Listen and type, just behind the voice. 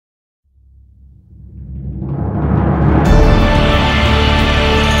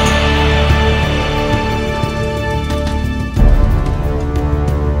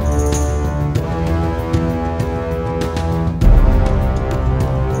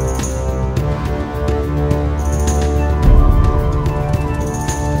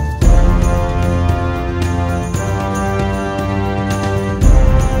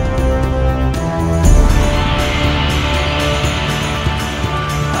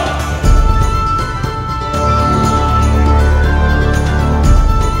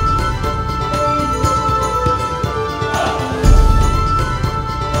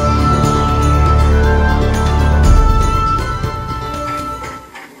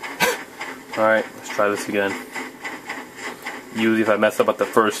Alright, let's try this again. Usually if I mess up at the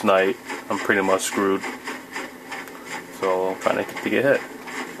first night, I'm pretty much screwed. So I'm trying to get hit.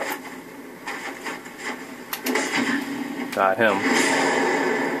 Got him.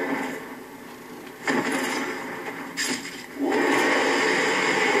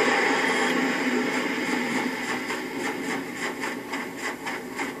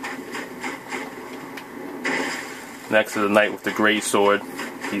 Next is the knight with the great sword.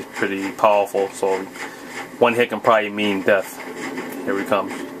 He's pretty powerful, so one hit can probably mean death. Here he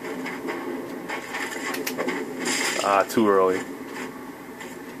comes. Too early.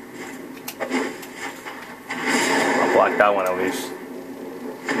 I'll block that one at least.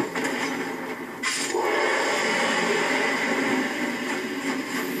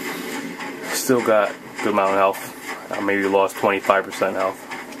 Still got a good amount of health. I maybe lost 25% health.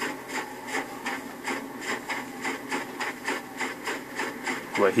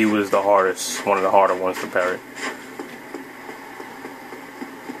 But he was the hardest, one of the harder ones to parry.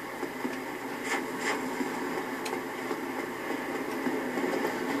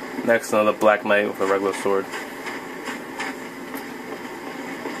 Next, another black knight with a regular sword.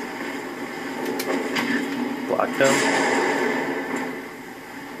 Block him.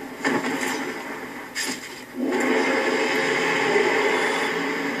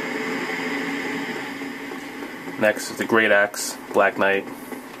 Next is the great axe, black knight.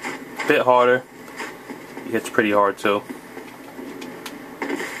 Bit harder. He hits pretty hard too.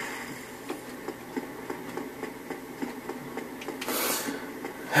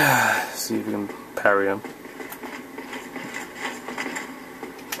 See if we can parry him.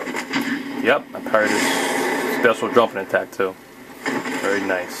 Yep, I parried his special jumping attack too. Very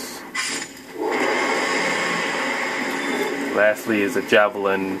nice. Lastly is a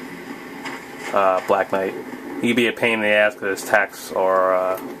javelin black knight. He can be a pain in the ass because his attacks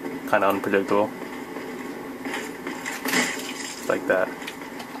are kind of unpredictable. Just like that.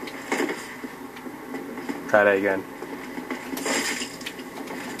 Try that again.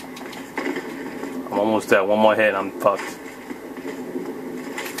 I'm almost dead. One more hit and I'm fucked.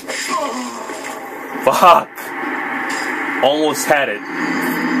 Fuck! Almost had it.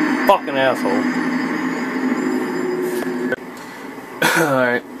 Fucking asshole.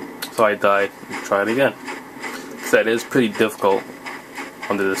 Alright. So I died. Try it again. That is pretty difficult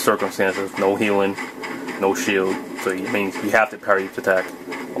under the circumstances. No healing, no shield. So it means you have to parry each attack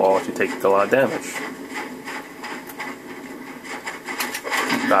or else you take a lot of damage.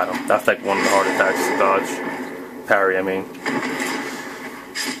 Got him. That's like one of the hard attacks to dodge. Parry, I mean.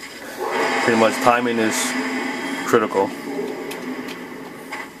 Pretty much timing is critical.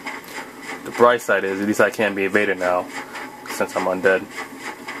 The bright side is at least I can't be evaded now since I'm undead.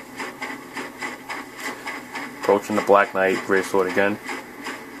 Approaching the black knight, great sword again.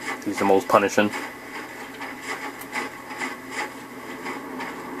 He's the most punishing.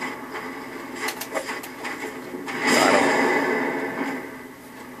 Got him.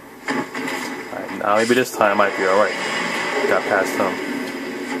 Alright, now maybe this time I might be alright. Got past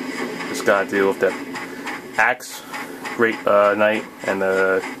him. Just gotta deal with that axe, great knight, and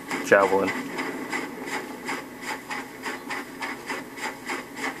the javelin.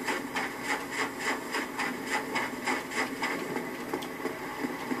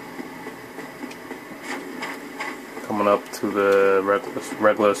 Coming up to the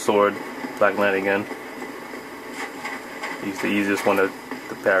regular sword, black knight again. He's the easiest one to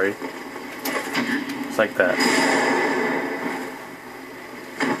parry. Just like that.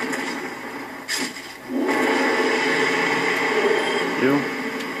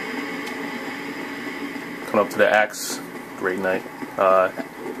 Coming up to the axe, great knight.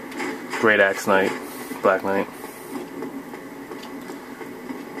 Great axe knight, black knight.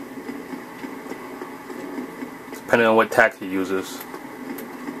 Depending on what attack he uses.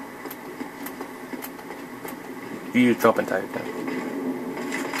 You use jump attack again.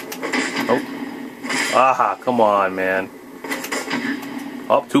 Oh. Aha, come on, man.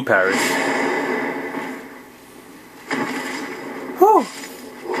 Oh, 2 parries. Whew.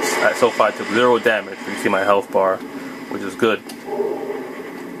 Alright, so far I took 0 damage. You can see my health bar, which is good.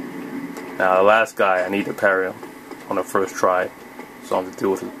 Now, the last guy, I need to parry him on the first try. So I have to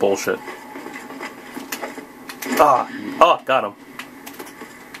deal with his bullshit. Oh, got him.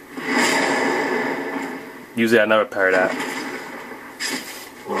 Usually I never parry that.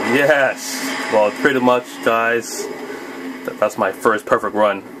 Yes! Well, pretty much, guys, that's my first perfect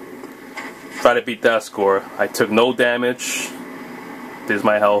run. Try to beat that score. I took no damage. There's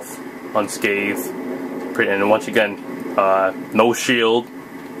my health, unscathed. And once again, no shield.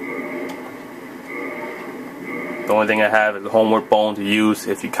 The only thing I have is a homeward bone to use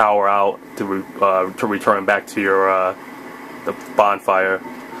if you cower out to return back to your the bonfire.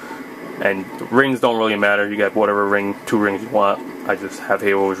 And rings don't really matter. You got whatever ring, 2 rings you want. I just have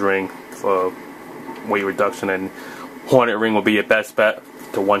Havel's ring for weight reduction, and hornet ring will be your best bet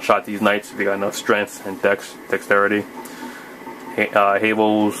to one-shot these knights if you got enough strength and dexterity.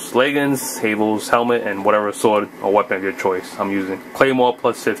 Havel's leggings, Havel's helmet, and whatever sword or weapon of your choice. I'm using Claymore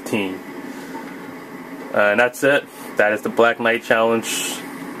plus 15. And that's it. That is the Black Knight challenge.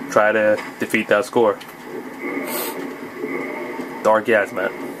 Try to defeat that score. Dark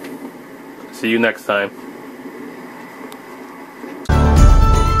Yazmat. See you next time.